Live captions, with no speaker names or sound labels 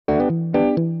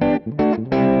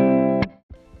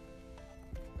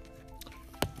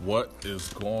What is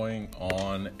going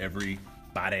on,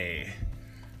 everybody?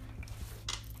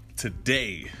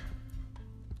 Today,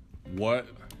 what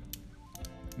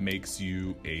makes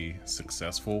you a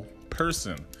successful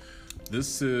person?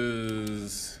 This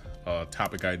is a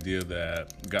topic idea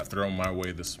that got thrown my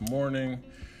way this morning.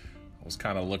 I was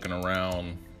kind of looking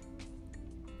around,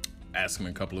 asking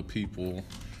a couple of people,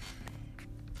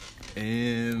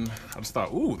 and I just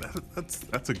thought, ooh,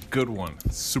 that's a good one.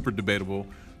 Super debatable.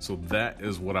 So that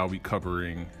is what I'll be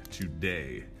covering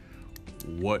today.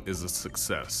 What is a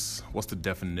success? What's the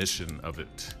definition of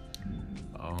it?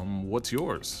 What's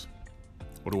yours?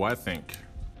 What do I think?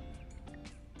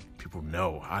 People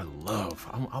know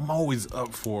I'm always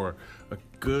up for a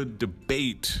good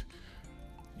debate,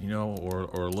 or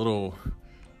a little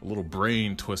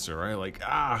brain twister, right? Like,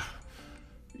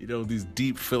 these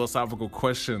deep philosophical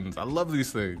questions. I love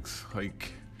these things.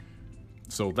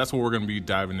 So that's what we're going to be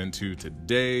diving into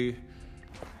today.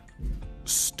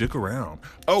 Stick around.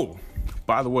 Oh,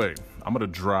 by the way, I'm going to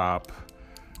drop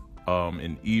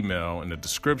an email in the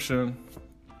description.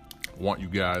 I want you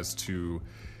guys to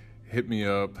hit me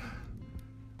up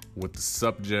with the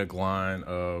subject line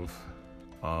of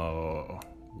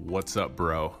what's up,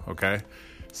 bro? Okay?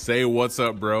 Say what's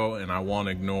up, bro, and I won't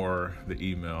ignore the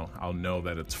email. I'll know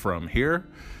that it's from here.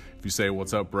 If you say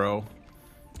what's up, bro,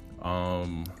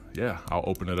 I'll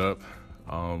open it up.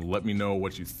 Let me know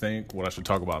what you think, what I should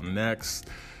talk about next.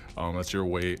 That's your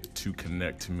way to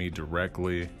connect to me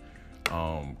directly.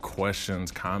 Questions,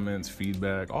 comments,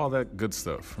 feedback, all that good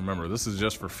stuff. Remember, this is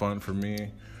just for fun for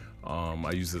me.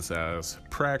 I use this as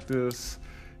practice,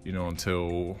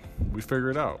 until we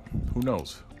figure it out. Who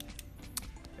knows?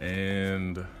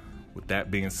 And with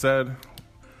that being said,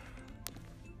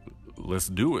 let's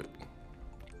do it.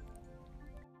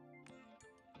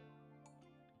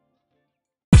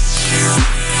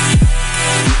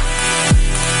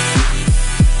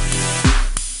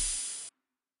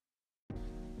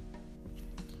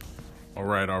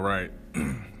 All right.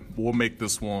 We'll make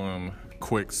this one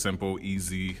quick, simple,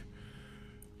 easy.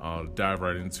 Dive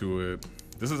right into it.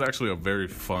 This is actually a very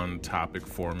fun topic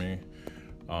for me.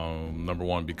 Number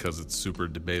one, because it's super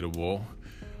debatable.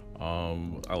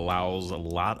 Allows a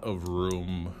lot of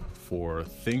room for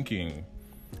thinking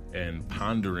and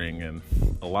pondering and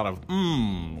a lot of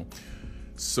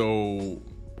So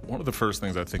one of the first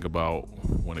things I think about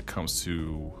when it comes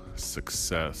to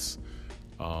success,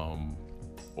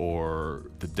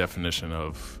 or the definition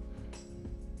of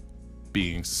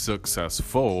being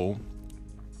successful,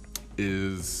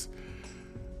 is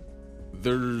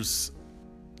there's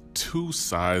two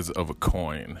sides of a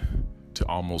coin to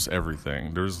almost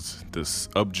everything. There's this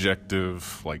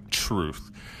objective,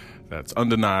 truth that's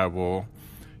undeniable,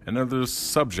 and then there's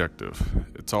subjective.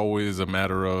 It's always a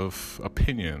matter of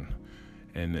opinion,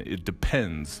 and it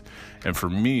depends. And for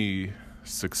me,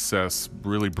 success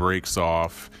really breaks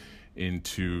off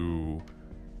into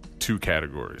two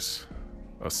categories: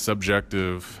 a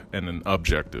subjective and an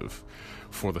objective.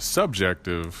 For the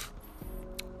subjective,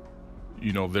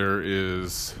 there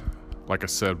is, like I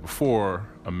said before,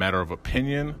 a matter of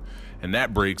opinion, and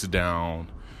that breaks down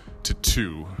to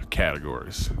two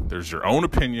categories. There's your own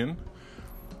opinion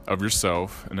of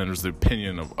yourself, and then there's the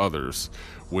opinion of others,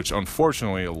 which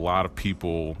unfortunately a lot of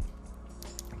people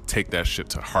take that shit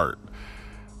to heart.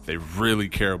 They really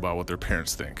care about what their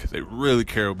parents think. They really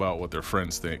care about what their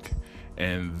friends think.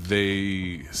 And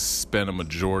they spend a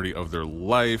majority of their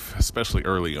life, especially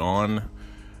early on,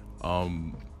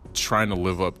 trying to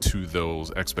live up to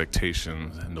those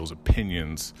expectations and those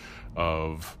opinions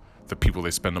of the people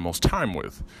they spend the most time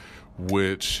with,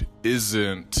 which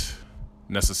isn't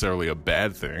necessarily a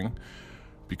bad thing,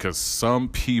 because some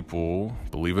people,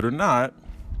 believe it or not,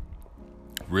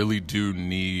 really do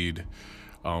need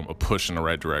a push in the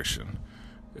right direction.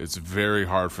 It's very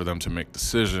hard for them to make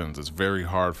decisions. It's very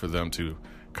hard for them to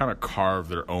kind of carve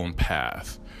their own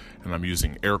path. And I'm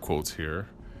using air quotes here,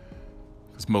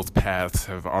 because most paths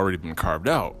have already been carved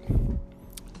out.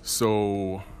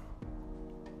 So,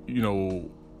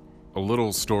 a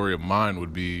little story of mine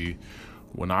would be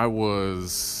when I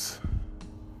was,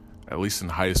 at least in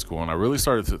high school, and I really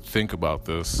started to think about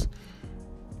this,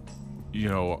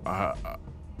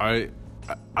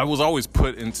 I was always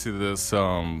put into this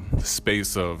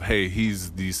space of, hey,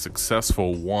 he's the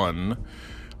successful one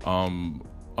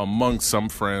among some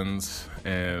friends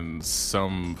and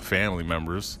some family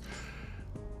members,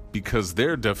 because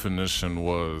their definition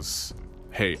was,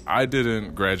 hey, I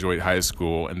didn't graduate high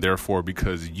school, and therefore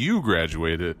because you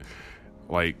graduated,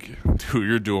 dude,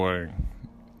 you're doing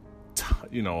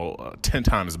 10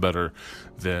 times better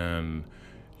than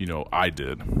I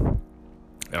did.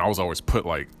 And I was always put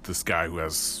like this guy who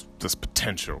has this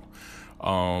potential.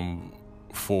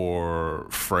 For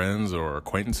friends or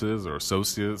acquaintances or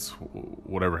associates,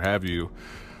 whatever have you,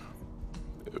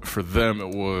 for them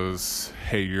it was,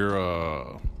 hey,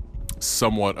 you're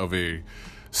somewhat of a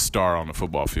star on the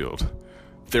football field.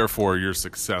 Therefore, you're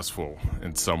successful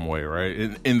in some way,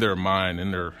 right? In their mind,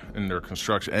 in their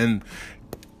construction,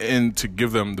 and to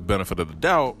give them the benefit of the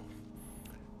doubt,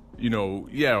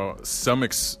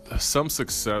 some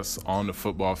success on the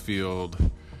football field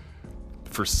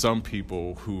for some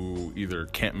people who either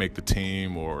can't make the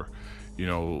team or,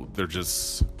 they're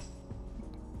just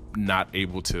not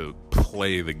able to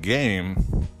play the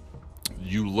game.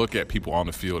 You look at people on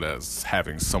the field as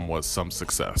having some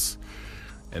success.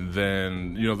 And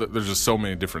then, there's just so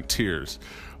many different tiers.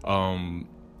 And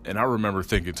I remember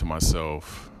thinking to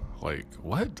myself, like,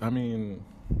 what? I mean,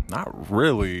 not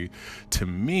really. To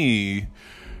me,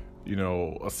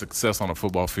 a success on a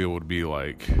football field would be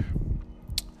like,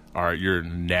 all right, you're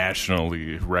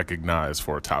nationally recognized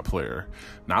for a top player.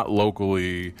 Not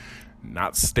locally,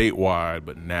 not statewide,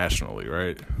 but nationally,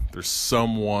 right? There's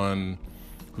someone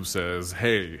who says,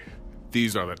 hey,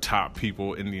 these are the top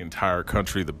people in the entire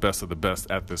country, the best of the best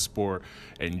at this sport,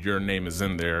 and your name is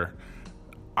in there.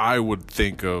 I would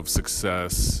think of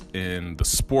success in the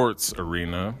sports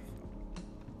arena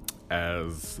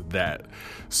as that.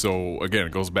 So again,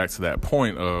 it goes back to that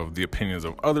point of the opinions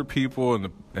of other people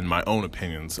and my own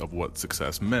opinions of what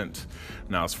success meant.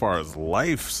 Now, as far as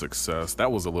life success,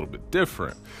 that was a little bit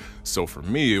different. So for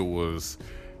me, it was,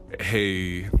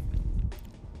 hey,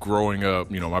 growing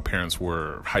up, my parents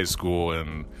were high school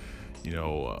and,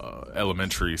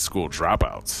 elementary school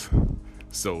dropouts.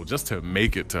 So just to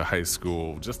make it to high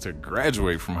school, just to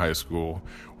graduate from high school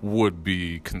would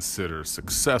be considered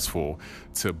successful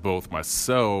to both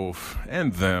myself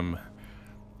and them.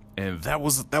 And that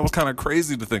was kind of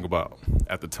crazy to think about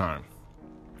at the time.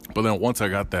 But then once I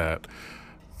got that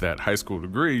high school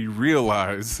degree, you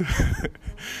realize,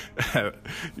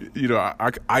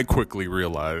 I quickly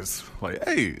realized, like,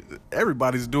 hey,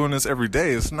 everybody's doing this every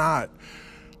day. It's not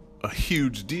a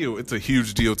huge deal. It's a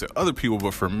huge deal to other people,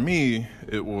 but for me,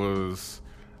 it was,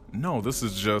 no, this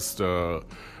is just a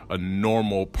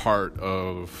normal part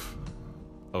of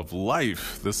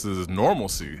life. This is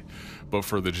normalcy. But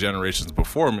for the generations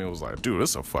before me, it was like, dude,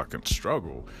 it's a fucking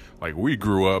struggle. Like, we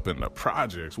grew up in the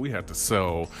projects. We had to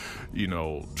sell,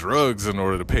 drugs in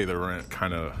order to pay the rent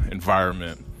kind of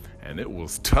environment. And it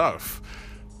was tough.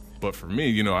 But for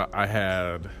me, I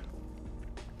had...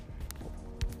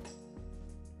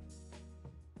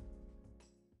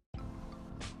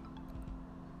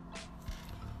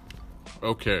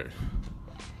 Okay.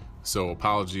 So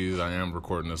apologies, I am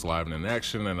recording this live and in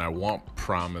action, and I won't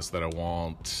promise that I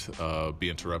won't be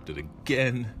interrupted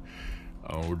again.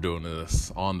 We're doing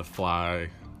this on the fly,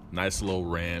 nice little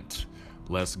rant,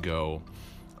 let's go.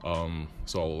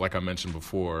 So like I mentioned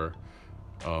before,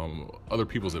 other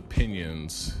people's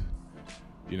opinions,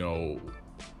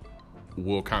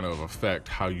 will kind of affect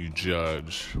how you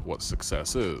judge what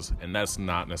success is, and that's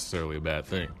not necessarily a bad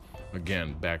thing.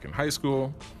 Again, back in high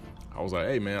school, I was like,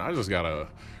 hey man, I just gotta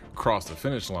cross the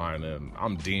finish line and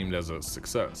I'm deemed as a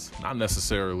success. Not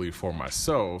necessarily for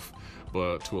myself,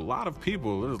 but to a lot of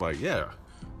people, it was like, yeah,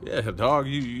 dog,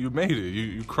 you made it.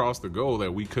 You crossed the goal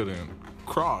that we couldn't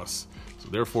cross. So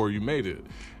therefore you made it.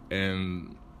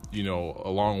 And,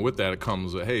 along with that, it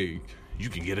comes with, hey, you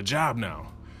can get a job now,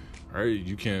 right?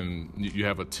 You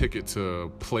have a ticket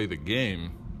to play the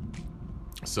game,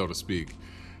 so to speak.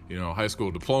 High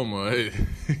school diploma, hey,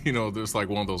 there's like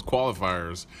one of those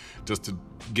qualifiers just to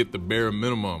get the bare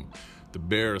minimum, the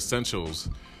bare essentials.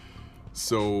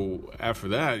 So after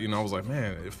that, I was like,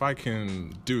 man, if I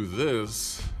can do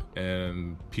this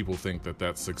and people think that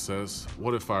that's success,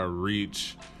 what if I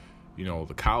reach,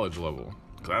 the college level?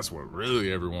 Because that's what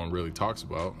really everyone really talks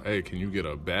about. Hey, can you get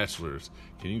a bachelor's?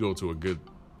 Can you go to a good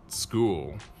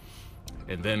school?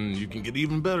 And then you can get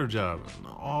even better job.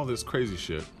 All this crazy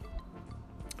shit.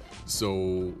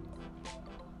 So,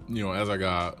 as I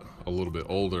got a little bit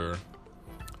older,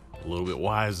 a little bit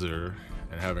wiser,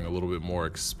 and having a little bit more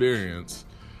experience,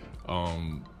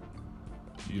 I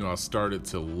started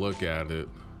to look at it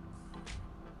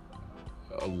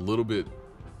a little bit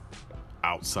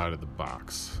outside of the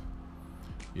box.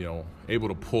 Able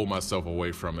to pull myself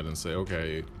away from it and say,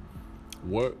 okay,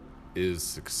 what is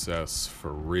success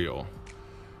for real?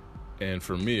 And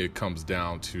for me, it comes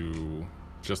down to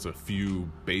just a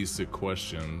few basic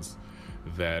questions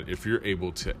that if you're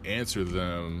able to answer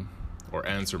them or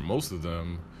answer most of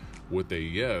them with a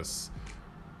yes,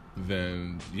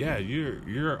 then yeah,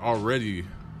 you're already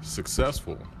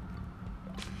successful.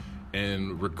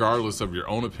 And regardless of your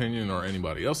own opinion or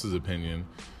anybody else's opinion,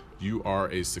 you are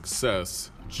a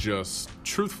success just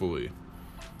truthfully.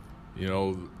 You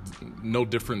know, no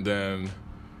different than,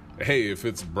 hey, if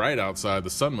it's bright outside, the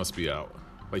sun must be out.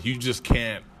 Like, you just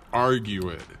can't argue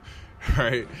it,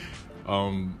 right?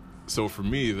 So for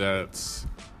me, that's,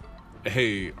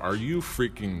 hey, are you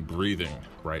freaking breathing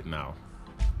right now?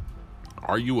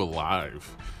 Are you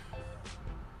alive?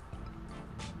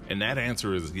 And that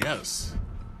answer is yes.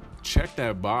 Check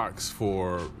that box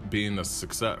for being a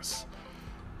success.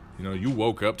 You know, you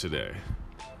woke up today.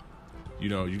 You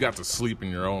know, you got to sleep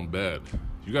in your own bed.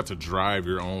 You got to drive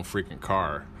your own freaking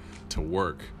car to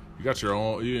work. You got your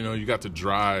own, you got to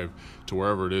drive to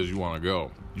wherever it is you want to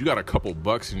go. You got a couple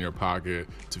bucks in your pocket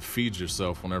to feed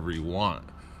yourself whenever you want.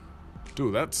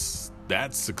 Dude, that's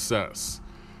success.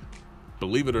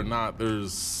 Believe it or not,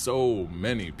 there's so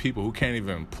many people who can't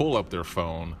even pull up their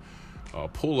phone,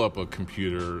 pull up a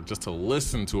computer just to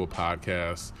listen to a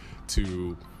podcast,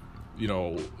 to,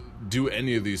 do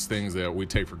any of these things that we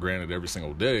take for granted every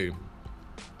single day.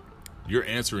 You're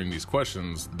answering these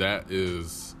questions. That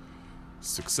is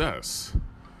success.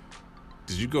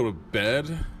 Did you go to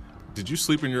bed? Did you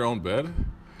sleep in your own bed?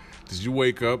 Did you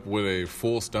wake up with a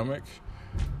full stomach?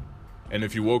 And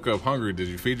if you woke up hungry, did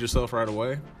you feed yourself right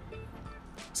away?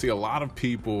 See, a lot of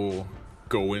people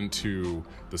go into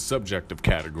the subjective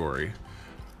category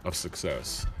of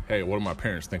success. Hey, what do my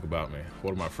parents think about me?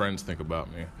 What do my friends think about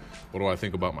me? What do I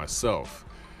think about myself?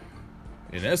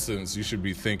 In essence, you should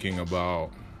be thinking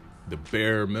about the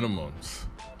bare minimums,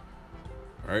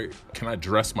 right? Can I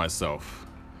dress myself?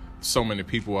 So many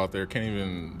people out there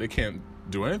can't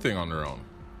do anything on their own.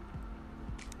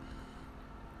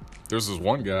 There's this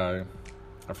one guy,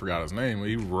 I forgot his name,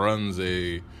 he runs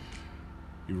a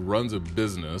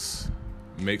business,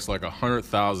 makes like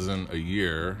 $100,000 a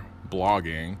year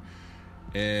blogging,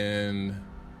 and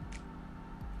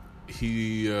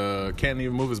he can't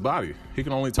even move his body. He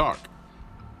can only talk.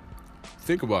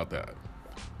 Think about that.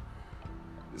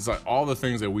 It's like all the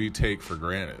things that we take for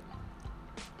granted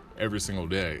every single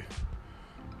day.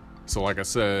 So like I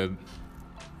said,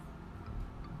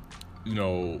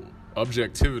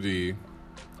 objectivity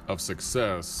of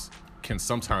success can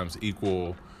sometimes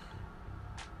equal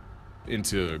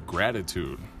into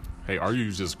gratitude. Hey, are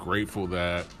you just grateful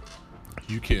that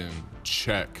you can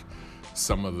check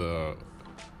some of the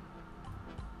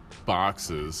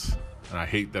boxes? And I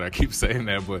hate that I keep saying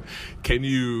that, but can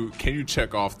you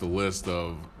check off the list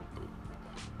of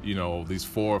these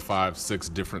 4 or 5, 6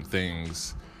 different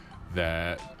things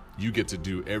that you get to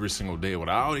do every single day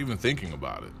without even thinking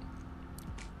about it?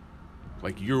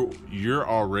 Like, you're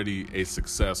already a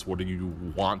success, whether you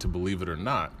want to believe it or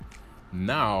not.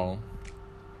 Now,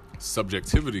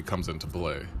 subjectivity comes into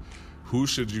play. Who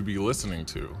should you be listening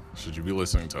to? Should you be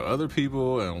listening to other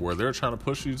people and where they're trying to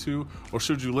push you to? Or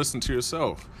should you listen to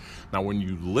yourself? Now, when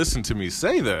you listen to me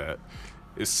say that,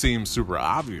 it seems super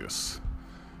obvious,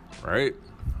 right?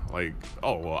 Like,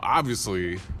 oh, well,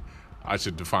 obviously, I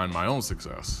should define my own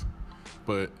success.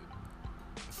 But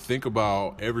think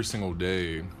about every single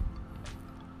day,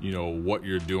 what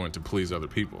you're doing to please other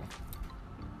people.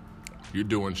 You're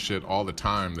doing shit all the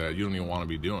time that you don't even want to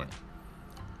be doing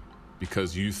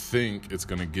because you think it's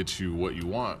going to get you what you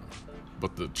want.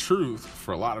 But the truth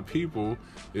for a lot of people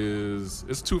is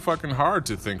it's too fucking hard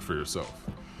to think for yourself.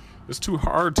 It's too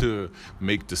hard to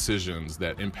make decisions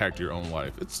that impact your own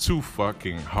life. It's too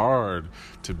fucking hard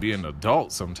to be an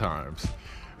adult sometimes.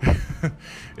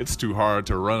 It's too hard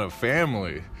to run a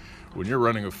family. When you're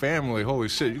running a family, holy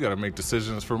shit, you got to make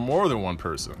decisions for more than one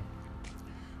person.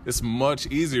 It's much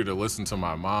easier to listen to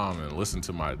my mom and listen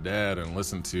to my dad and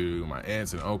listen to my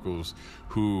aunts and uncles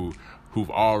who've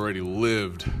already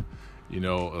lived,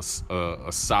 a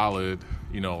solid,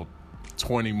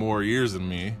 20 more years than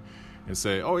me, and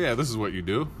say, oh yeah, this is what you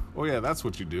do. Oh yeah, that's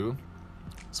what you do.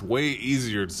 It's way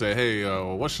easier to say, hey,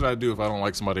 what should I do if I don't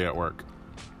like somebody at work?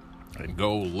 And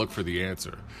go look for the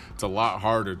answer. It's a lot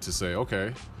harder to say,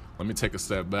 okay, let me take a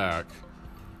step back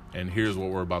and here's what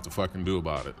we're about to fucking do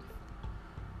about it.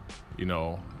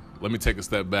 Let me take a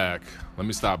step back. Let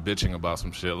me stop bitching about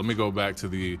some shit. Let me go back to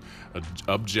the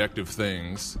objective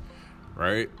things,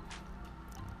 right?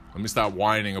 Let me stop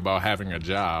whining about having a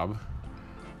job.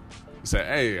 Say,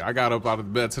 hey, I got up out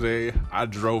of bed today. I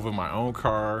drove in my own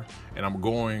car, and I'm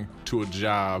going to a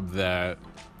job that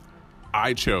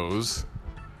I chose.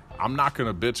 I'm not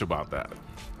going to bitch about that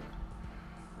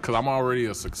because I'm already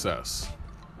a success.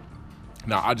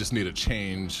 Now, I just need to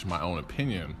change my own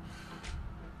opinion.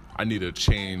 I need to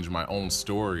change my own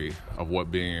story of what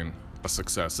being a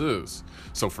success is.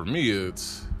 So for me,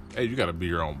 it's, hey, you got to be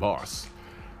your own boss.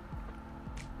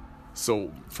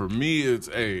 So for me, it's,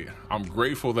 hey, I'm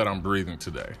grateful that I'm breathing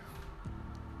today.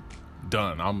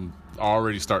 Done. I'm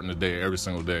already starting the day every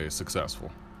single day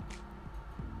successful.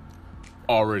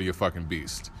 Already a fucking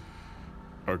beast.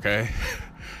 Okay?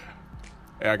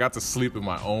 Hey, I got to sleep in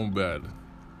my own bed.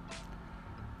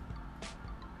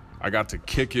 I got to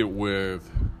kick it with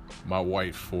my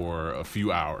wife for a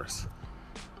few hours.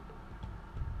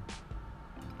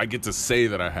 I get to say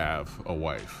that I have a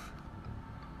wife.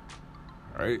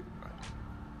 Right?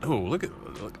 Oh, look,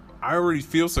 I already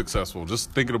feel successful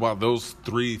just thinking about those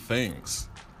three things.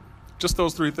 Just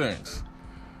those three things.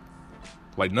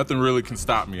 Like nothing really can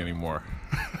stop me anymore.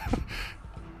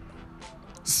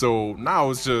 So now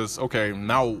it's just, okay,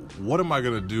 now what am I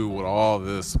going to do with all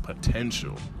this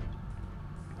potential?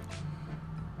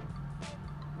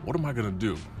 What am I going to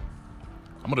do?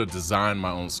 I'm going to design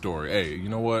my own story. Hey, you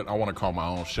know what? I want to call my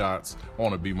own shots. I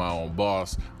want to be my own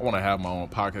boss. I want to have my own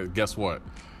pocket. Guess what?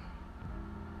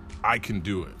 I can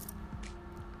do it.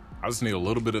 I just need a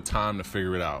little bit of time to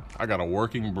figure it out. I got a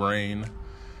working brain.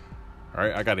 All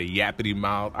right, I got a yappity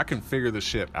mouth. I can figure this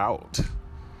shit out.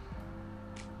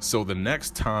 So the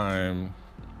next time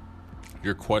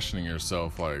you're questioning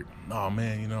yourself like, oh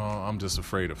man, you know, I'm just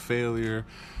afraid of failure.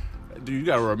 Dude, you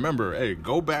got to remember, hey,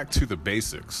 go back to the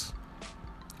basics.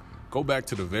 Go back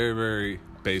to the very, very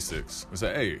basics and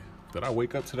say, hey, did I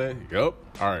wake up today? Yep.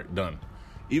 All right, done.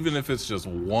 Even if it's just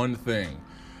one thing.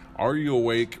 Are you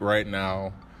awake right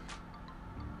now?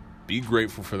 Be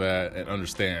grateful for that and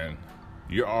understand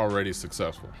you're already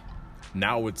successful.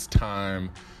 Now it's time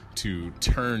to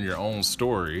turn your own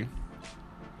story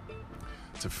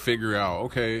to figure out,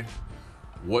 okay,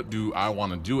 what do I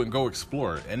want to do, and go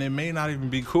explore it. And it may not even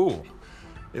be cool.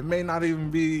 It may not even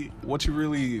be what you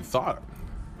really thought.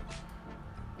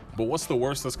 But what's the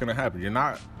worst that's going to happen? You're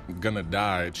not going to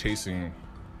die chasing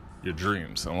your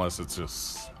dreams unless it's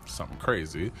just something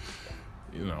crazy,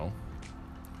 you know.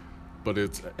 But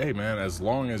it's, hey man, as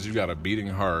long as you got a beating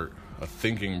heart, a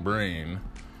thinking brain,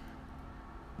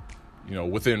 you know,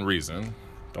 within reason.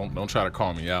 Don't try to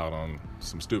call me out on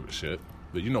some stupid shit,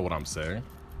 but you know what I'm saying.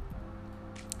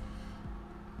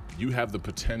 You have the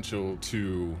potential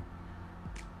to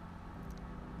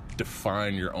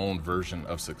define your own version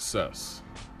of success.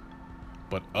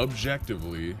 But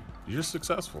objectively, you're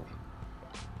successful.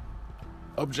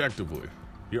 Objectively,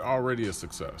 you're already a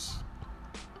success.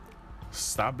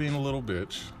 Stop being a little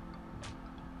bitch.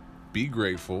 Be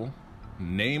grateful.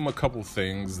 Name a couple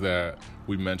things that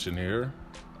we mentioned here.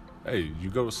 Hey, you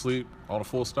go to sleep on a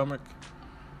full stomach?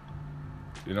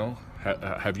 You know,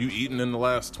 have you eaten in the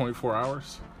last 24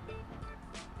 hours?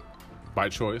 By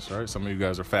choice, right? Some of you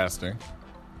guys are fasting.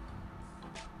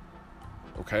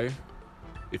 Okay?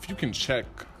 If you can check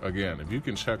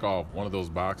off one of those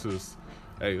boxes,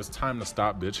 hey, it's time to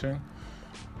stop bitching.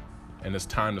 And it's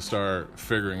time to start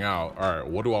figuring out, all right,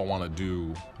 what do I want to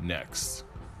do next?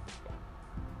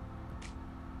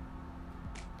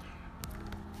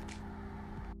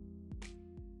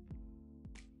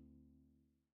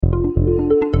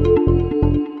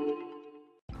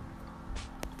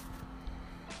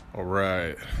 All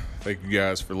right. Thank you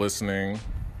guys for listening.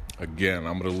 Again,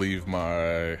 I'm going to leave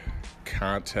my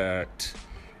contact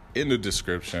in the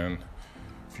description.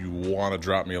 If you want to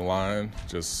drop me a line,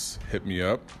 just hit me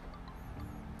up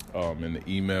in the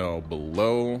email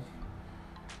below.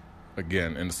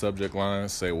 Again, in the subject line,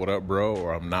 say what up, bro,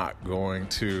 or I'm not going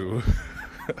to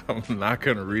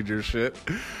read your shit.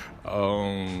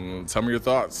 Tell me your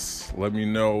thoughts. Let me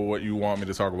know what you want me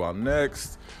to talk about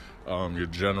next. Your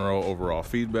general overall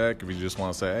feedback. If you just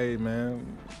want to say, hey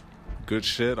man, good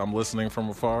shit, I'm listening from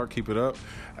afar, keep it up,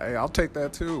 hey, I'll take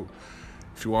that too.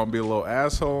 If you want to be a little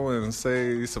asshole and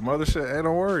say some other shit, hey,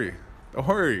 don't worry,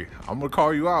 I'm gonna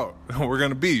call you out. We're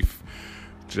gonna beef.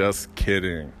 Just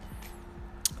kidding.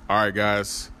 All right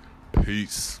guys,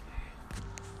 peace.